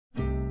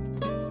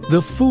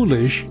The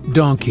Foolish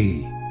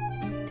Donkey.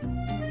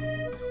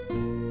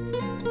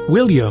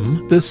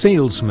 William, the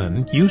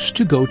salesman, used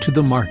to go to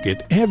the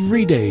market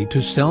every day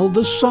to sell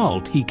the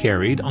salt he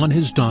carried on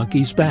his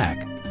donkey's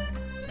back.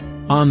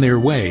 On their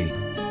way,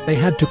 they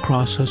had to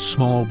cross a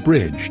small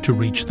bridge to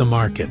reach the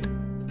market.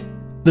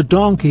 The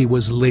donkey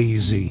was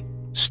lazy,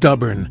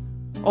 stubborn,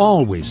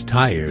 always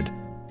tired,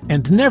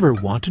 and never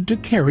wanted to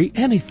carry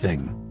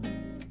anything.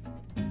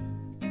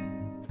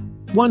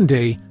 One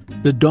day,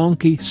 the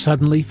donkey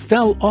suddenly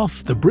fell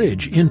off the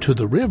bridge into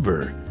the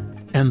river,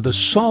 and the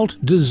salt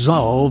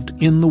dissolved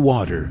in the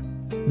water,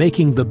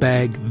 making the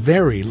bag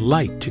very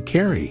light to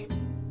carry.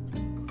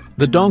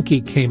 The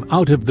donkey came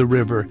out of the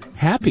river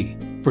happy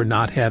for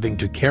not having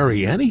to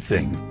carry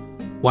anything,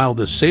 while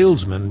the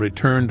salesman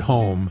returned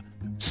home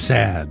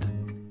sad.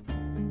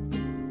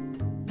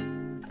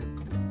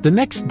 The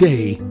next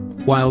day,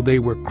 while they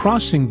were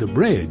crossing the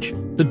bridge,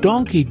 the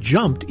donkey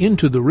jumped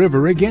into the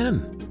river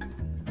again.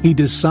 He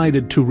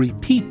decided to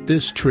repeat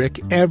this trick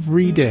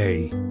every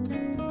day.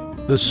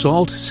 The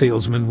salt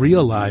salesman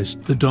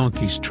realized the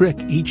donkey's trick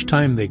each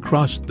time they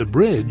crossed the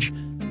bridge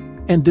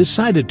and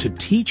decided to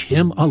teach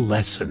him a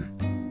lesson.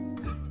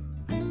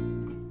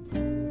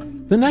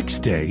 The next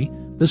day,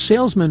 the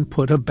salesman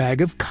put a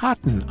bag of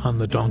cotton on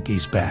the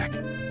donkey's back,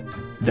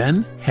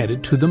 then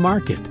headed to the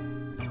market,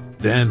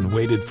 then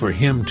waited for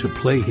him to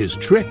play his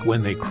trick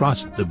when they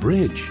crossed the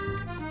bridge.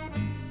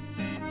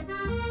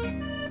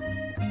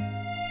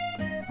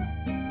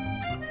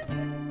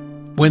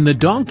 When the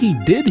donkey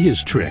did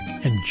his trick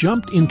and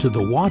jumped into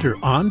the water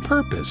on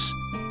purpose,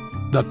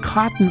 the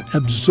cotton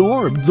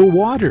absorbed the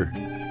water,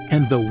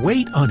 and the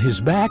weight on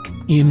his back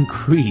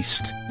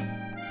increased.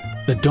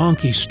 The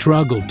donkey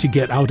struggled to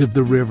get out of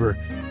the river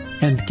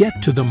and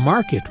get to the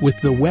market with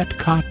the wet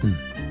cotton.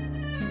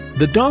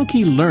 The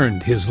donkey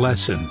learned his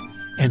lesson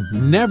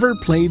and never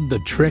played the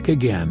trick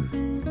again,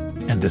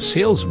 and the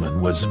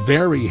salesman was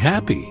very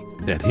happy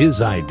that his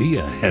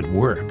idea had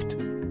worked.